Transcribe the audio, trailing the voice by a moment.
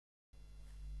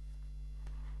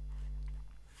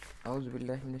أعوذ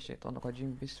بالله من الشيطان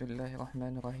الرجيم بسم الله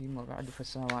الرحمن الرحيم وبعد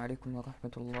فالسلام عليكم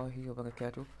ورحمة الله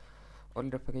وبركاته. All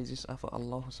the praises are for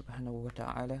Allah subhanahu wa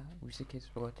ta'ala. We seek His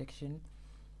protection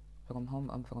from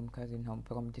harm and from causing harm,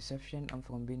 from deception and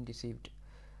from being deceived.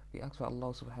 We ask for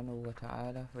Allah subhanahu wa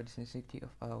ta'ala for the sincerity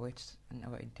of our words and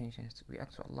our intentions. We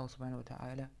ask for Allah subhanahu wa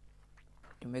ta'ala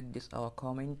to make this our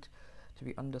comment to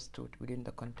be understood within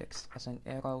the context as an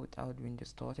error without being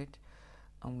distorted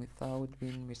and without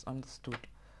being misunderstood.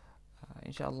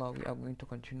 Inshallah, we are going to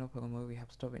continue from where we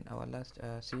have stopped in our last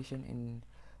session in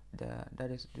that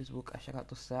is this book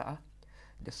Asharatu Sa'a,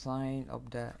 the sign of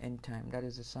the end time. That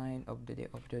is the sign of the day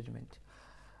of judgment.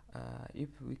 If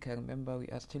we can remember, we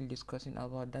are still discussing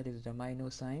about that is the minor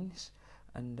signs,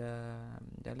 and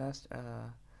the last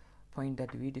point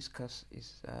that we discussed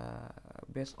is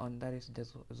based on that is the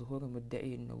Zuhur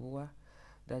Mudda'i Nubuwa,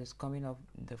 that is coming of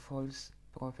the false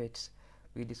prophets.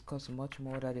 We discuss much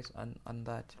more that is on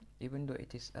that, even though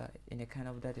it is in a kind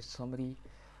of that is summary,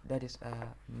 that is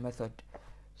method.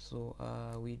 So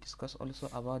we discuss also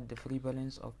about the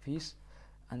prevalence of peace,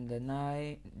 and the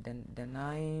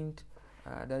ninth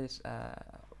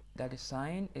that is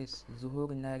sign is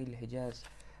Zuhur Nari al-Hijaz,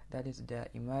 that is the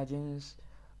emergence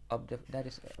of the that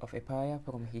is of a fire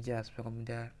from Hijaz, from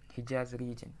the Hijaz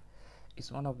region. It's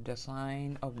one of the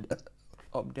sign of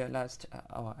the last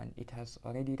hour, and it has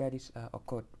already that is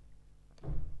occurred.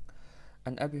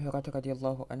 عن أبي هريرة رضي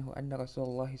الله عنه أن رسول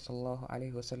الله صلى الله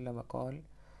عليه وسلم قال,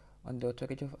 on the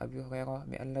authority of Abu Hurairah,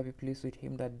 may Allah be pleased with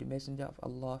him, that the messenger of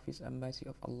Allah, peace and mercy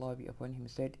of Allah be upon him,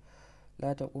 said,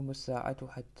 لا تقوم الساعة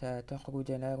حتى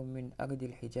تخرج نار من أرض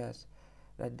الحجاز,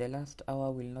 that the last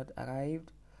hour will not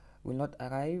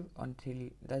arrive until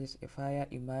that is a fire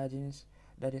emerges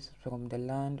that is from the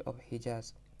land of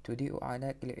Hijaz, تضيء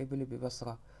أعناق الإبل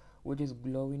ببصرة, which is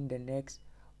glowing the necks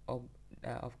of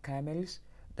camels,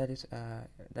 that is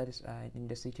in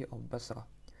the city of Basra.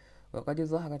 وقد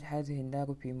ظهرت هذه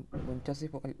النار في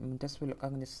منتصف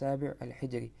القرن السابع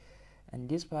الحجري, and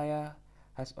this fire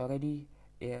has already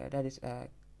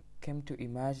came to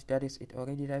emerge, that is it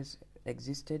already has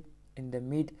existed in the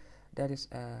mid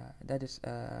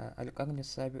القرن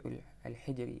السابع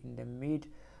الحجري, in the mid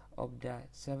of the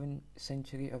 7th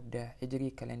century of the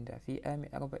Hijri calendar, في عام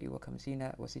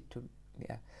 54 و600,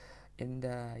 in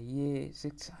the year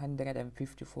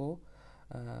 654.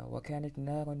 وكانت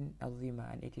نار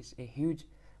عظيمة, and it is a huge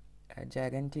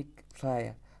gigantic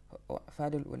fire.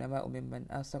 فاد العلماء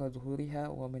ممن آثر ظهورها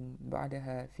ومن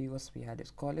بعدها في وصفها, the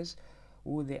scholars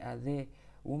whom they are there,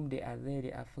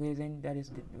 they are present, that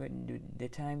is the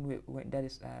time when that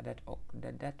is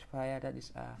that fire that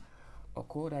is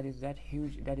occur, that is that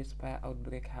huge that is fire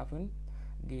outbreak happen.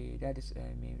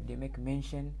 They make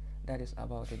mention that is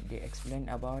about it, they explain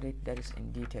about it, that is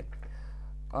in detail.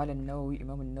 قال النووي,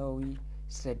 Imam النووي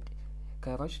said,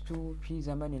 خرجت في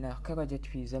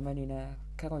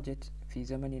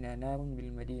زمننا نار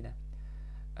بالمدينة,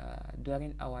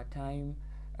 during our time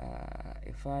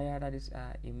a fire that is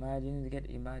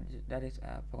emerged that is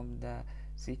from the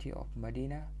city of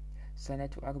Medina, سنة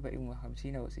 54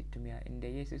 و600, in the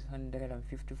year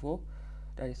 654,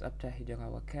 that is after Hijrah.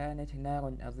 وكانت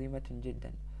نار عظيمة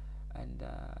جدا, and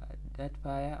that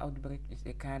fire outbreak is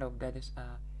a kind of that is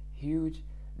huge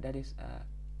that is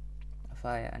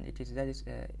fire, and it is that is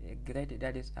a great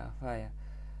that is fire,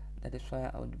 that is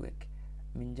fire outbreak.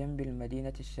 من جنب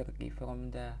المدينة الشرقي,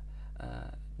 from the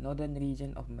northern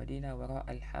region of Medina, وراء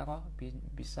الحرة,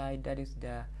 beside that is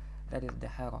the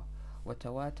Hara.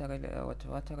 وتواتر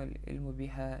العلم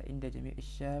بها عند جميع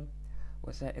الشام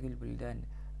وسائر البلدان,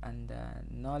 and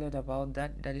knowledge about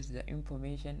that is the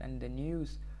information and the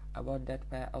news about that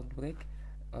fire outbreak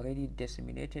already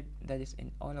disseminated, that is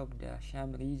in all of the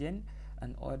Sham region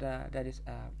and other that is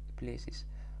places.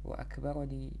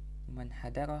 وأكبرني من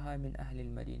حضرها من أهل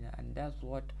المدينة, and that's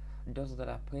what those that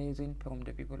are present from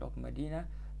the people of Medina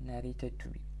narrated to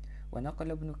me.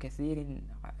 ونقل ابن كثير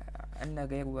أن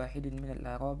غير واحد من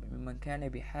الأعراب ممن كان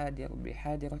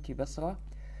بحاضرة بصرة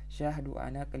شاهدوا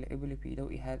أعناق الإبل في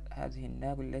ضوء هذه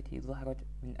النار التي ظهرت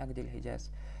من أرض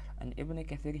الحجاز. And Ibn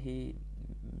Kathir, he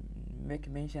make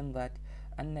mention that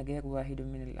أن غير واحد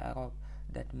من الأعراب,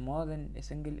 that more than a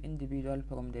single individual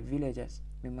from the villagers,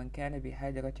 ممن كان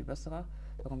بحاضرة بصرة,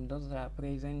 from those that are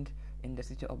present in the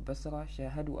city of Basra,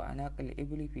 شاهدوا أعناق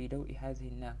الإبل في ضوء هذه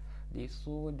النار, they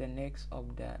saw the necks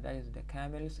of that is the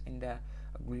camels in the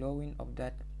glowing of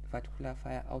that particular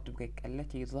fire outbreak,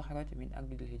 التي ظهرت من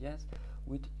أرض الحجاز,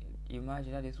 which emerge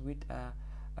that is with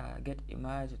get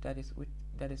emerged that is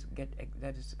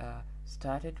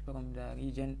started from the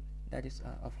region that is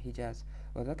of Hijaz.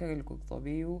 وذكر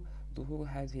القرطبي ظهور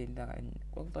هذه النار. And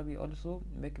Qurtubi also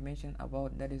make mention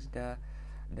about that is the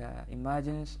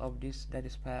emergence of this that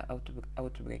is fire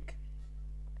outbreak.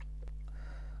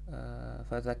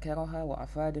 فذكرها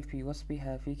وأفاد في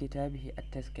وصفها في كتابه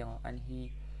التذكرة, and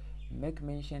he make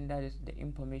mention that is the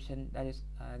information that is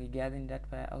regarding that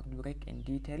fire outbreak in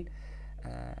detail,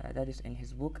 that is in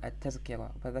his book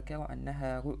التذكرة. فذكر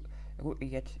أنها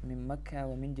رؤيت من مكة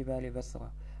ومن جبال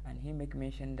بصرة, and he make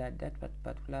mention that that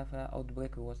particular fire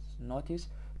outbreak was noticed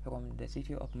from the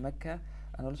city of Mecca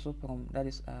and also from that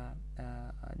is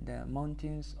the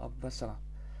mountains of Basra,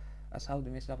 as how the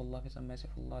Messenger of Allah, peace and mercy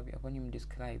of Allah be upon him,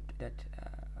 described that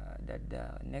that the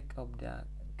neck of the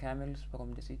camels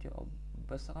from the city of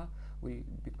Basra will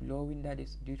be glowing, that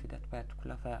is due to that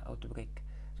particular fire outbreak.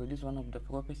 So this is one of the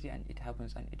prophecy, and it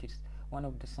happens, and it is one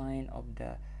of the sign of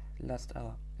the last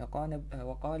hour.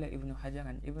 وقال ابن حجر,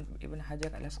 and ابن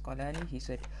حجر الأسقلاني, he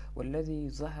said والذي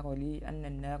ظهر لي أن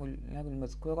النار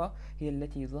المذكورة هي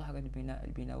التي ظهرت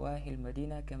بنواحي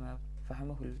المدينة كما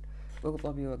فهمه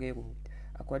القرطبي وغيره.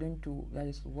 According to that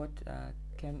is what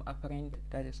came apparent,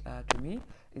 that is to me,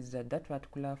 is that that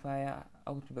particular fire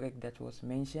outbreak that was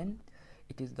mentioned,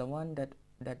 it is the one that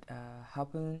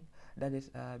happened, that is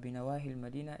بنواحي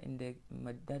المدينة, in the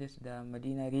that is the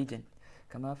Medina region.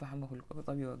 كما فهمه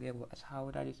القرطبي وغيره, as how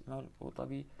that is Imam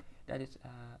al-Qurtubi that is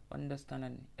understand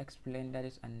and explain, that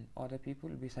is, and other people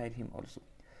beside him also.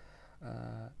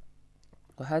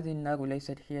 وهذه النار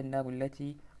ليست هي النار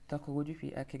التي تخرج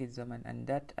في آخر الزمن, and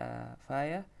that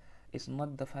fire is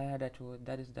not the fire that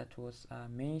was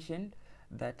mentioned,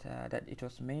 that it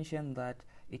was mentioned that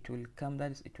it will come,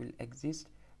 that is it will exist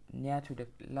near to the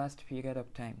last period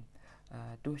of time.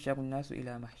 تهشر الناس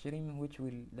إلى محشرهم, which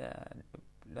will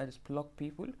that is pluck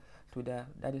people to the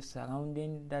that is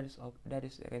surrounding that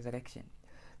is resurrection.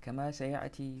 كما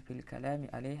سيأتي في الكلام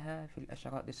عليها في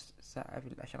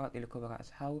الأشراط الكبرى, as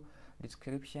how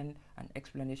description and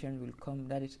explanation will come,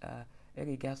 that is in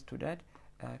regards to that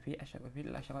في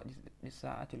الأشراط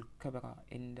الساعة الكبرى,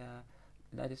 in the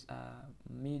that is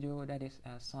major that is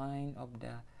a sign of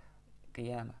the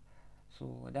Qiyamah.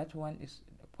 So that one is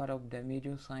part of the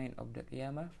major sign of the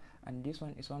Qiyamah, and this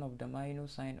one is one of the minor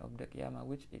sign of the Qiyamah,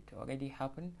 which it already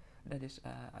happened, that is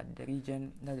at the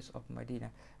region that is of Medina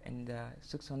in the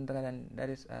 600 and that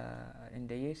is in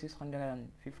the year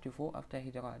 654 after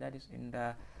Hijrah, that is in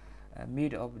the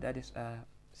mid of that is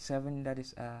 7 that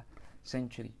is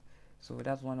century. So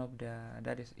that's one of the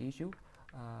that is issue,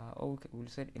 or we'll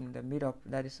say in the mid of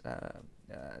that is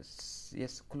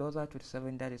yes, closer to the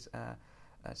 7 that is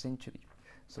century.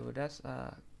 So that's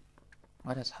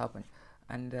what has happened,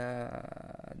 and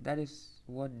that is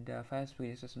what the first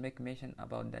witnesses make mention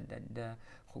about, that the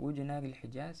Khuruj Nar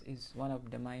al-Hijaz is one of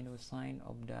the minor sign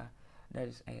of the that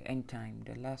is end time,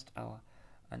 the last hour.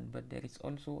 And but there is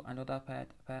also another fire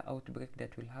outbreak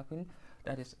that will happen,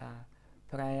 that is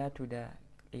prior to the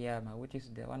Qiyamah, which is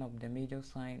the one of the major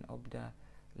sign of the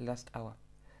last hour.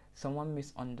 Someone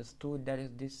misunderstood that is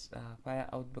this fire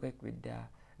outbreak with the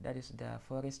that is the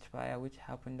forest fire which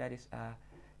happened, that is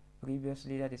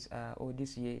previously, that is or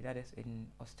this year, that is in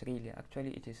Australia.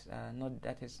 Actually it is not,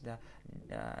 that is the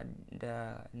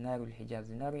Nar al-Hijaz.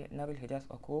 Nar al-Hijaz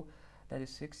occur, that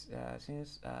is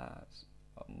since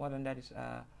more than that is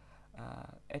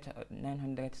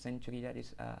 900th century,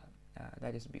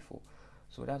 that is before.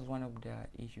 So that's one of the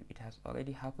issue. It has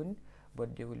already happened,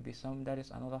 but there will be some, that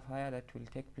is another fire that will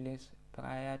take place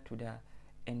prior to the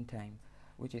end time,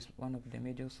 which is one of the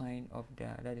major sign of the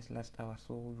that is last hour.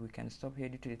 So we can stop here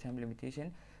due to the time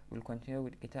limitation. We'll continue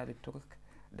with Qital al-Turk,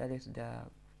 that is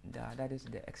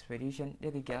the expedition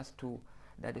in regards to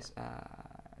that is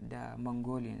the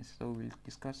Mongolians. So we'll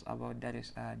discuss about that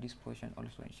is this portion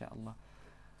also, inshallah.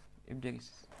 If there is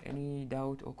any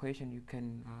doubt or question, you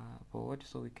can forward,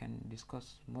 so we can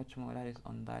discuss much more that is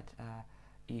on that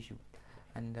issue.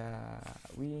 And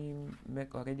we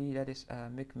make already that is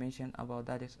make mention about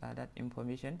that is that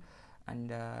information,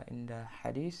 and in the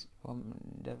hadith from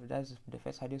that's the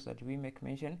first hadith that we make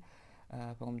mention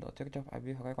from the authority of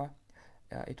Abu Hurairah.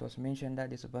 It was mentioned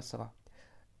that is Basra.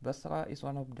 Basra is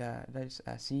one of the that is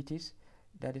cities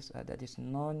that is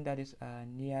known, that is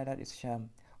near that is Sham,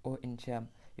 or in Sham.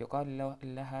 يقال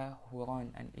لها Huran,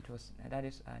 and it was that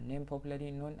is named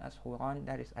popularly known as Huran,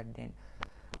 that is at then.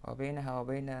 وبينها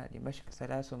وبين دمشق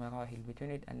 3 مراحل,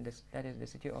 between it and that is the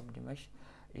city of Dimashq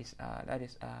is that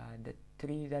is the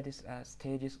 3 that is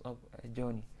stages of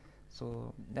journey.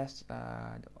 So that's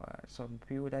some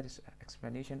few that is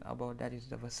explanation about that is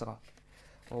the Basra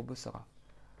or Busra.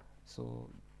 So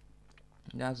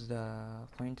that's the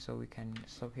point. So we can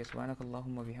stop here. سبحانك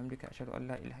اللهم وبحمدك أشهد أن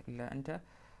لا إله إلا أنت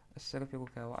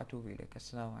أستغفرك وأتوب إليك.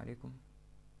 السلام عليكم.